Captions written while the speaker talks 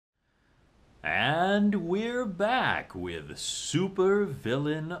And we're back with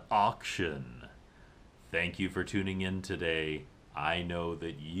Supervillain Auction. Thank you for tuning in today. I know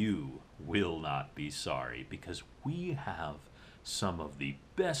that you will not be sorry because we have some of the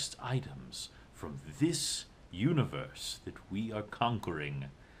best items from this universe that we are conquering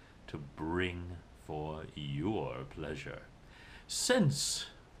to bring for your pleasure. Since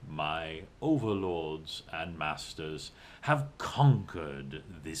my overlords and masters have conquered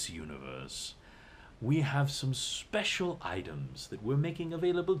this universe, we have some special items that we're making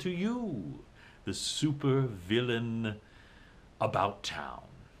available to you. The Super Villain About Town.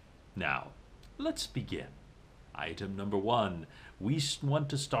 Now, let's begin. Item number one. We want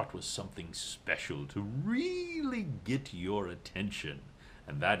to start with something special to really get your attention.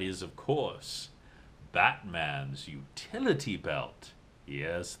 And that is, of course, Batman's utility belt.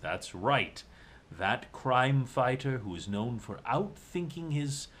 Yes, that's right. That crime fighter who is known for outthinking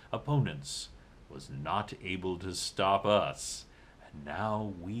his opponents was not able to stop us. And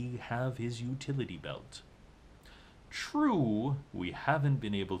now we have his utility belt. True, we haven't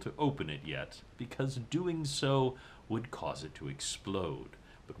been able to open it yet, because doing so would cause it to explode.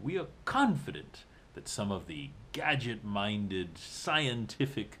 But we are confident that some of the gadget-minded,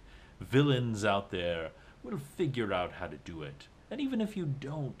 scientific villains out there will figure out how to do it. And even if you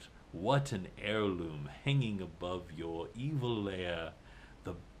don't, what an heirloom hanging above your evil lair,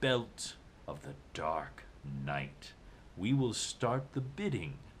 the belt of the Dark Knight. We will start the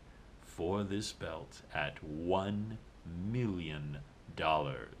bidding for this belt at $1 million.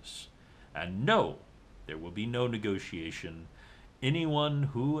 And no, there will be no negotiation. Anyone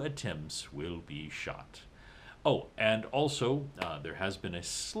who attempts will be shot. Oh, and also, there has been a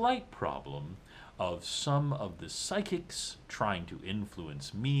slight problem of some of the psychics trying to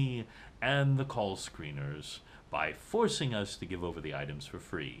influence me and the call screeners by forcing us to give over the items for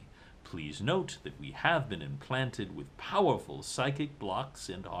free. Please note that we have been implanted with powerful psychic blocks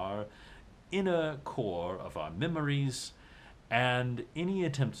in our inner core of our memories, and any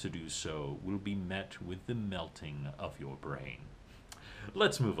attempts to do so will be met with the melting of your brain.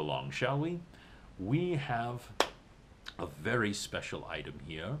 Let's move along, shall we? We have a very special item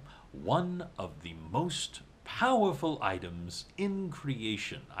here, one of the most powerful items in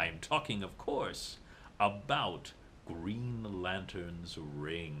creation. I am talking, of course, about Green Lantern's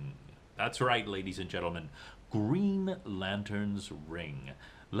ring. That's right, ladies and gentlemen, Green Lantern's ring.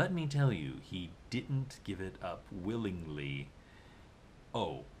 Let me tell you, he didn't give it up willingly.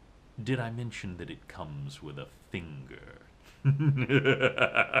 Oh, did I mention that it comes with a finger?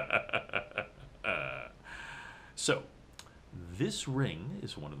 So, this ring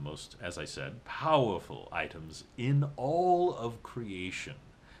is one of the most, as I said, powerful items in all of creation.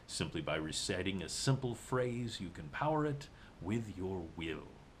 Simply by reciting a simple phrase, you can power it with your will.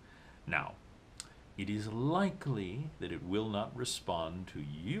 Now, it is likely that it will not respond to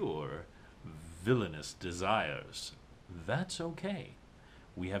your villainous desires. That's okay.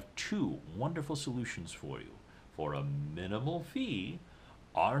 We have two wonderful solutions for you. For a minimal fee,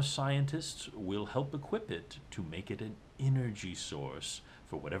 our scientists will help equip it to make it an energy source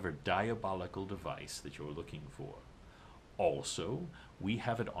for whatever diabolical device that you're looking for. Also, we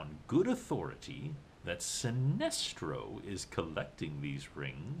have it on good authority that Sinestro is collecting these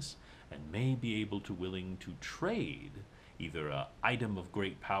rings and may be able to willing to trade either an item of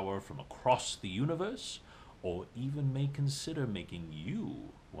great power from across the universe, or even may consider making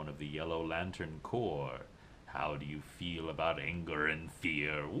you one of the Yellow Lantern Corps. How do you feel about anger and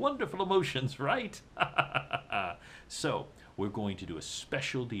fear? Wonderful emotions, right? So, we're going to do a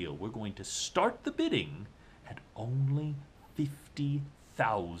special deal. We're going to start the bidding at only $50,000.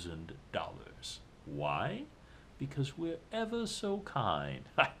 Why? Because we're ever so kind.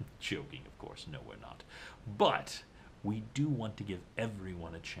 I'm joking, of course. No, we're not. But we do want to give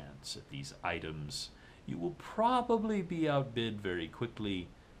everyone a chance at these items. You will probably be outbid very quickly,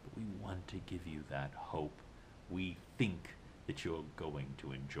 but we want to give you that hope. We think that you're going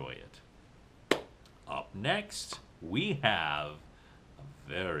to enjoy it. Up next, we have a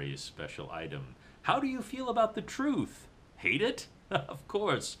very special item. How do you feel about the truth? Hate it? Of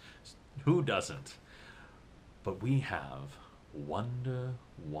course. Who doesn't? But we have Wonder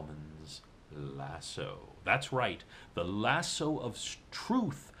Woman's lasso. That's right, the lasso of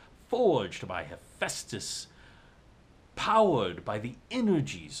truth, forged by Hephaestus, powered by the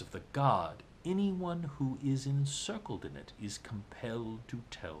energies of the god. Anyone who is encircled in it is compelled to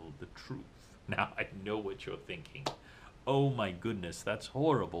tell the truth. Now, I know what you're thinking. Oh my goodness, that's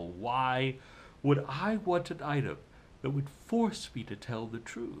horrible. Why would I want an item that would force me to tell the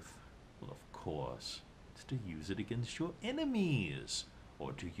truth? Well, of course, it's to use it against your enemies,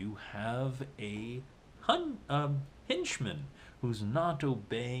 Or do you have a henchman who's not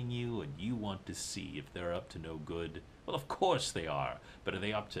obeying you and you want to see if they're up to no good? Well, of course they are, but are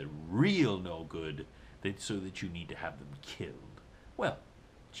they up to real no good so that you need to have them killed? Well,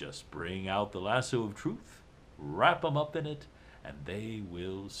 just bring out the lasso of truth, wrap them up in it, and they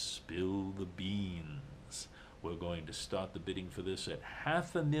will spill the beans. We're going to start the bidding for this at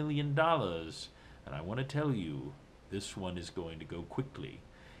 $500,000, and I want to tell you, this one is going to go quickly.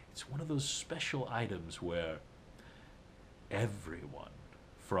 It's one of those special items where everyone,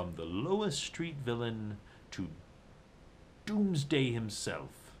 from the lowest street villain to Doomsday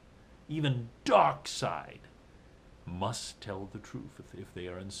himself, even Darkseid, must tell the truth if they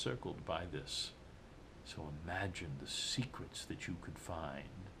are encircled by this. So imagine the secrets that you could find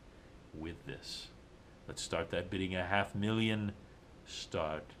with this. Let's start that bidding at $500,000.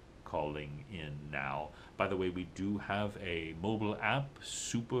 Start calling in now. By the way, we do have a mobile app,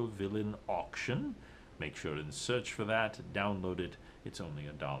 Supervillain Auction. Make sure and search for that, download it. It's only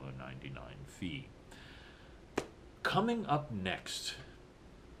a $1.99 fee. Coming up next,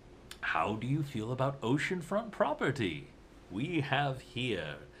 how do you feel about oceanfront property? We have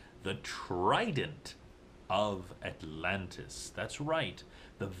here the Trident of Atlantis. That's right,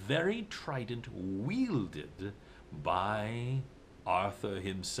 the very trident wielded by Arthur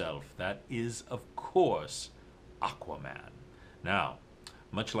himself. That is, of course, Aquaman. Now,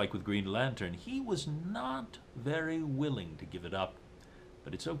 much like with Green Lantern, he was not very willing to give it up,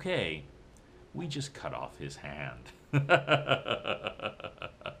 but it's okay. We just cut off his hand.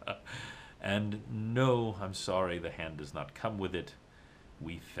 And no, I'm sorry, the hand does not come with it.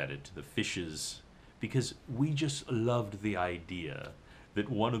 We fed it to the fishes because we just loved the idea that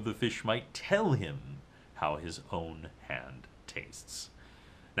one of the fish might tell him how his own hand tastes.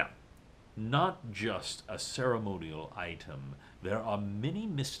 Now, not just a ceremonial item, there are many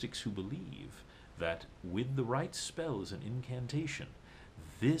mystics who believe that with the right spells and incantation,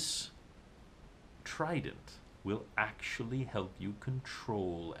 this trident will actually help you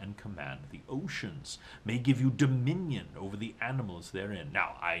control and command the oceans, may give you dominion over the animals therein.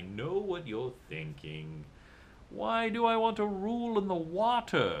 Now, I know what you're thinking. Why do I want to rule in the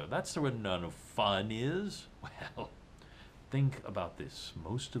water? That's where none of fun is. Well, think about this.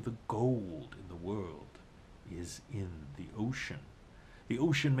 Most of the gold in the world is in the ocean. The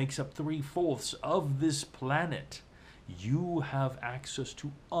ocean makes up 3/4 of this planet. You have access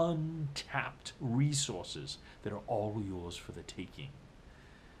to untapped resources that are all yours for the taking.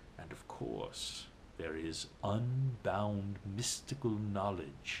 And of course, there is unbound mystical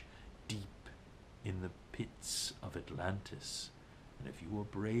knowledge deep in the pits of Atlantis. And if you are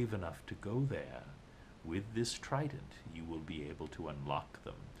brave enough to go there, with this trident, you will be able to unlock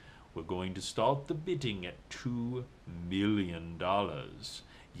them. We're going to start the bidding at $2 million.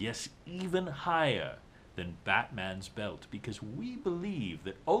 Yes, even higher than Batman's belt, because we believe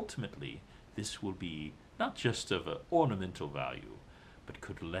that ultimately this will be not just of an ornamental value, but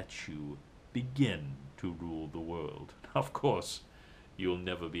could let you begin to rule the world. Of course, you'll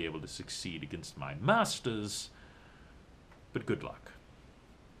never be able to succeed against my masters, but good luck.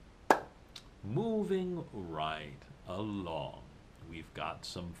 Moving right along, we've got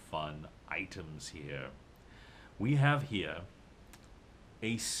some fun items here. We have here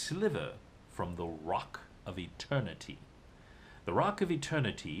a sliver from the Rock of Eternity. The Rock of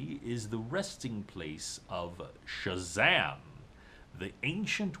Eternity is the resting place of Shazam, the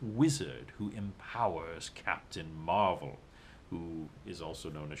ancient wizard who empowers Captain Marvel, who is also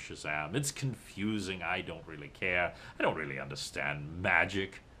known as Shazam. It's confusing. I don't really care. I don't really understand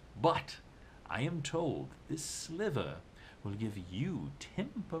magic. But I am told this sliver will give you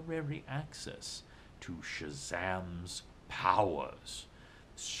temporary access to Shazam's powers.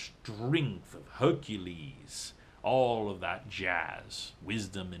 Strength of Hercules, all of that jazz,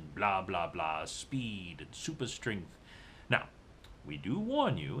 wisdom and blah blah blah, speed and super strength. Now, we do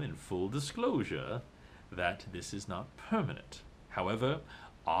warn you in full disclosure that this is not permanent. However,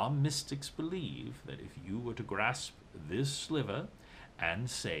 our mystics believe that if you were to grasp this sliver and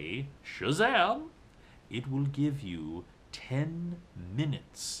say Shazam, it will give you 10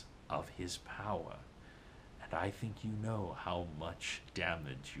 minutes of his power. And I think you know how much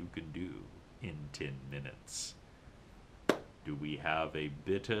damage you can do in 10 minutes. Do we have a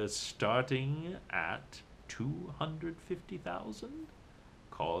bidder starting at 250,000?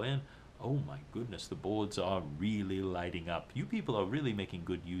 Call in. Oh my goodness, the boards are really lighting up. You people are really making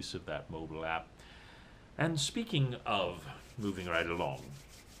good use of that mobile app. And speaking of moving right along,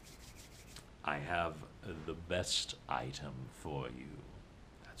 I have the best item for you.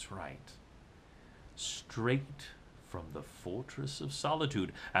 That's right. Straight from the Fortress of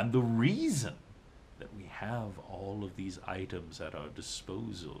Solitude. And the reason that we have all of these items at our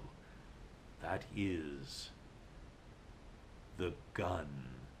disposal, that is the gun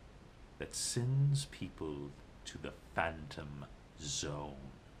that sends people to the Phantom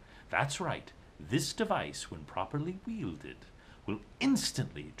Zone. That's right. This device, when properly wielded, will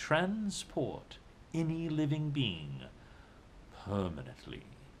instantly transport any living being permanently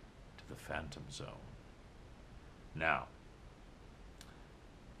to the Phantom Zone. Now,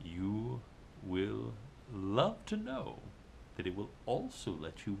 you will love to know that it will also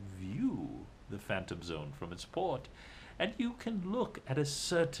let you view the Phantom Zone from its port, and you can look at a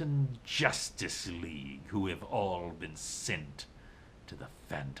certain Justice League who have all been sent to the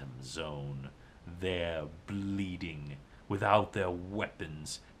Phantom Zone. They're bleeding, without their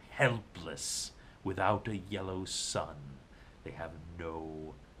weapons, helpless, without a yellow sun. They have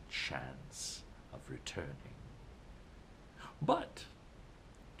no chance of returning. But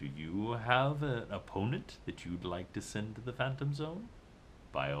do you have an opponent that you'd like to send to the Phantom Zone?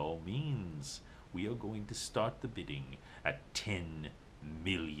 By all means, we are going to start the bidding at $10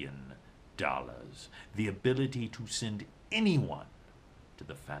 million. The ability to send anyone to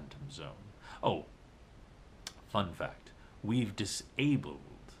the Phantom Zone. Oh, fun fact, we've disabled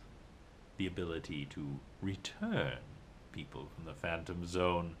the ability to return people from the Phantom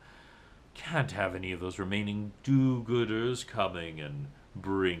Zone. Can't have any of those remaining do-gooders coming and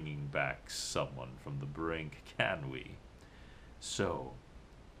bringing back someone from the brink, can we? So,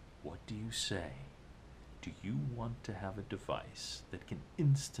 what do you say? Do you want to have a device that can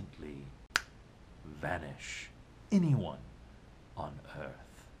instantly vanish anyone on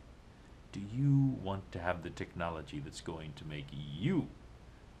Earth? Do you want to have the technology that's going to make you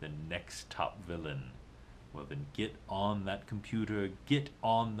the next top villain? Well, then get on that computer, get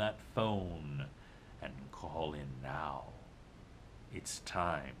on that phone, and call in now. It's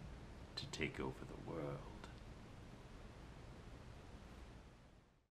time to take over the world.